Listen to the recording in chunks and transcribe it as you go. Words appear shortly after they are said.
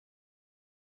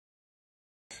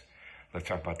let's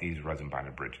talk about these resin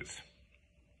bonded bridges.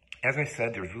 As I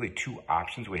said, there's really two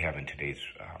options we have in today's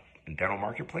dental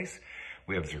marketplace.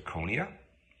 We have zirconia,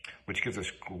 which gives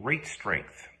us great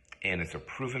strength, and it's a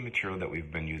proven material that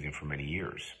we've been using for many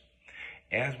years.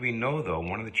 As we know, though,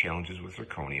 one of the challenges with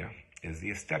zirconia is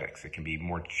the aesthetics. It can be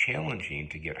more challenging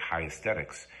to get high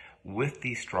aesthetics with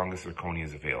the strongest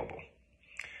zirconias available.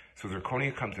 So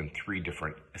zirconia comes in three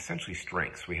different, essentially,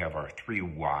 strengths. We have our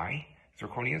 3Y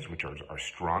zirconias, which are our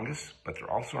strongest, but they're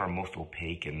also our most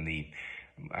opaque and the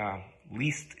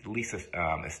least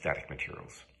aesthetic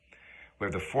materials. We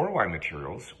have the 4Y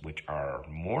materials, which are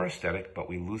more aesthetic, but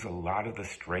we lose a lot of the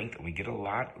strength, and we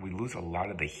lose a lot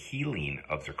of the healing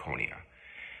of zirconia.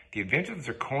 The advantage of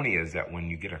zirconia is that when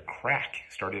you get a crack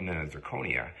started in a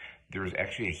zirconia, there's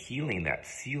actually a healing that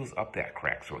seals up that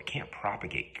crack so it can't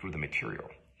propagate through the material.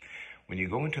 When you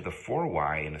go into the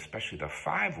 4Y and especially the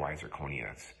 5Y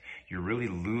zirconias, you really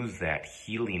lose that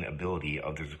healing ability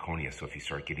of the zirconia. So if you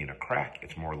start getting a crack,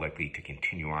 it's more likely to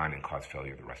continue on and cause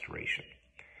failure of the restoration.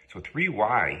 So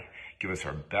 3Y give us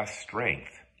our best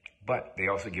strength, but they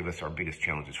also give us our biggest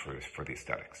challenges for the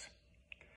aesthetics.